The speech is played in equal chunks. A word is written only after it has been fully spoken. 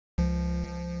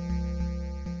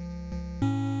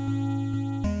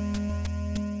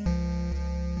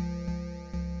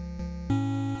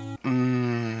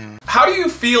how do you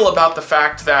feel about the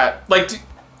fact that, like,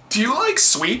 do you like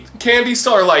sweet candy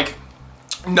still, or like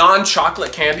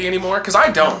non-chocolate candy anymore? Because I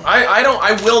don't.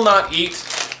 I will not eat.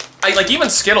 Like even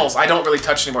Skittles, I don't really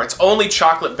touch anymore. It's only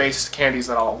chocolate-based candies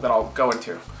that I'll go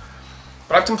into.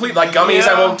 But I've completely, like gummies,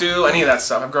 I won't do any of that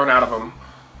stuff. I've grown out of them.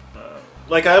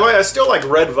 Like I still like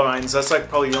Red Vines. That's like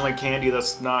probably the only candy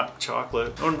that's not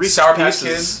chocolate. Sour Patch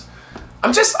Kids.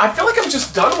 I feel like I'm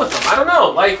just done with them. I don't know.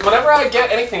 Like whenever I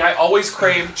get anything, I always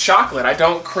crave chocolate. I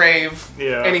don't crave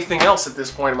anything else at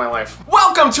this point in my life.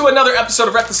 Welcome to another episode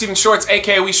of Reckless Eating Shorts,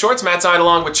 aka We Shorts. Matt Zine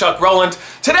along with Chuck Rowland.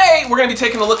 Today we're going to be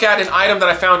taking a look at an item that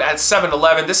I found at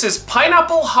 7-Eleven. This is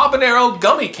Pineapple Habanero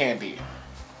Gummi Candy.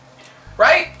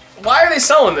 Right? Why are they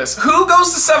selling this? Who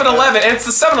goes to 7-Eleven? And it's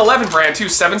the 7-Eleven brand too,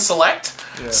 7 Select.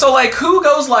 Yeah. So like, who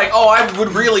goes like, oh, I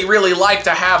would really like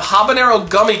to have habanero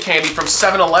gummy candy from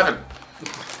 7-Eleven.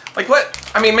 Like what?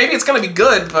 I mean, maybe it's gonna be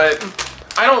good, but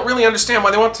I don't really understand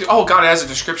why they want to. Oh god, it has a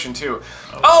description too.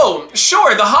 Oh,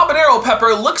 sure, the habanero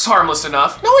pepper looks harmless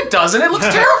enough. No, it doesn't. It looks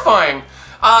terrifying.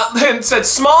 Then it said,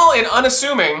 small and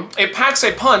unassuming, it packs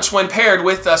a punch when paired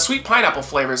with sweet pineapple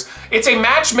flavors. It's a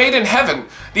match made in heaven.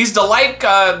 These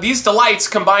delights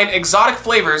combine exotic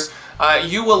flavors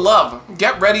you will love.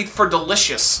 Get ready for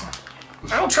delicious.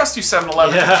 I don't trust you,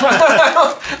 7-Eleven. Yeah.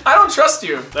 I don't trust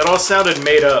you. That all sounded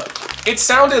made up. It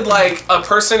sounded like a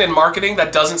person in marketing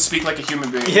that doesn't speak like a human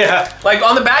being. Yeah. Like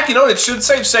on the back, you know what it should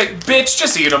say? Bitch,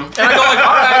 just eat them. And I go like,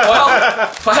 all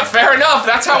right, well, fair enough.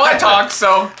 That's how I talk,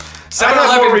 so.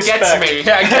 7-Eleven gets me.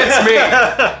 Yeah,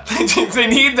 it gets me. They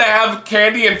need to have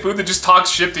candy and food that just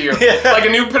talks shit to you. Yeah. Like a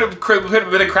new bit of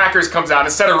crackers comes out.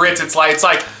 Instead of Ritz, it's like,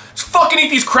 just fucking eat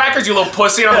these crackers, you little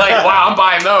pussy. And I'm like, wow, I'm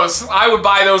buying those. I would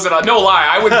buy those in a, no lie,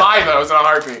 I would buy those in a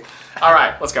heartbeat. All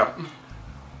right, let's go.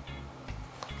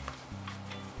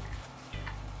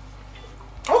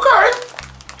 Okay.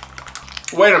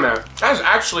 Wait a minute. That is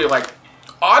actually like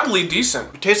oddly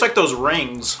decent. It tastes like those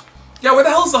rings. Yeah, where the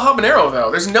hell is the habanero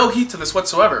though? There's no heat to this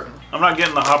whatsoever. I'm not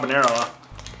getting the habanero.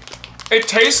 It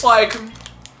tastes like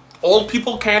old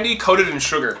people candy coated in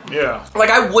sugar. Yeah.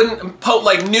 Like I wouldn't,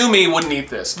 like new me wouldn't eat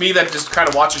this. Me that just kind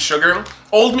of watches sugar.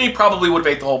 Old me probably would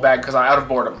have ate the whole bag because I'm out of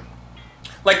boredom.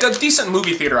 Like a decent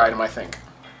movie theater item, I think.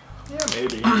 Yeah,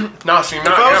 maybe. No, so you're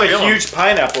not. If I was a huge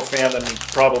pineapple fan, then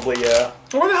probably, yeah.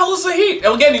 Where the hell is the heat?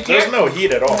 Again, you can't. There's no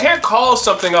heat at all. You can't call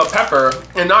something a pepper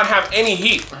and not have any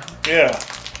heat. Yeah.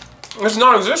 It's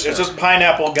non-existent. It's just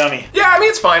pineapple gummy. Yeah, I mean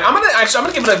it's fine. I'm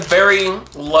gonna give it a very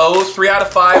low 3 out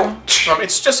of 5.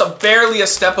 It's just barely a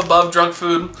step above junk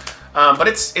food, but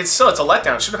it's still a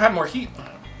letdown. It should have had more heat.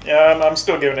 Yeah, I'm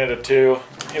still giving it a 2.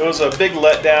 It was a big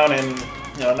letdown, and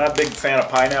you know, not a big fan of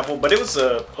pineapple, but it was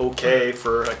okay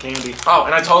for a candy. Oh,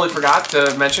 and I totally forgot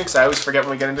to mention because I always forget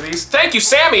when we get into these. Thank you,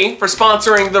 Sammy, for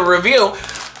sponsoring the review.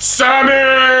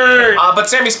 Sammy! But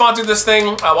Sammy sponsored this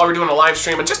thing while we're doing a live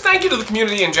stream, and just thank you to the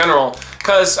community in general,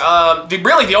 because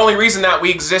really the only reason that we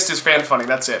exist is fan funding.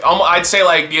 That's it. I'd say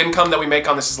like the income that we make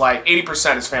on this is like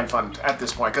 80% is fan fund at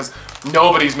this point, because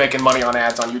nobody's making money on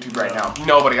ads on YouTube right now.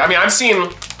 Nobody. I mean, I've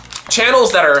seen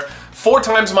channels that are 4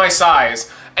 times my size,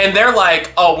 and they're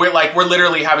like, oh, we're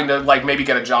literally having to like maybe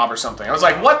get a job or something. I was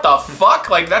like, what the fuck?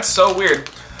 Like that's so weird.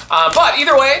 But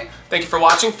either way, thank you for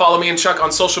watching. Follow me and Chuck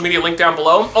on social media, link down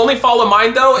below. Only follow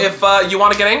mine though if you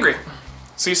want to get angry.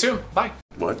 See you soon. Bye.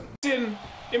 What? In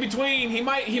between, he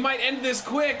might end this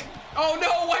quick. Oh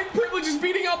no, white privilege is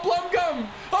beating up Blum Gum.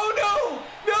 Oh no,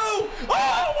 no.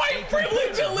 Oh, white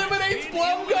privilege eliminates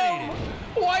Blum Gum.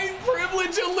 White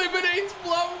privilege eliminates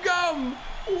Blum Gum.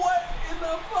 What in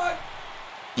the fuck?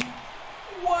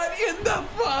 What in the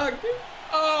fuck?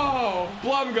 Oh,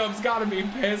 Blum Gum's gotta be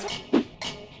pissed.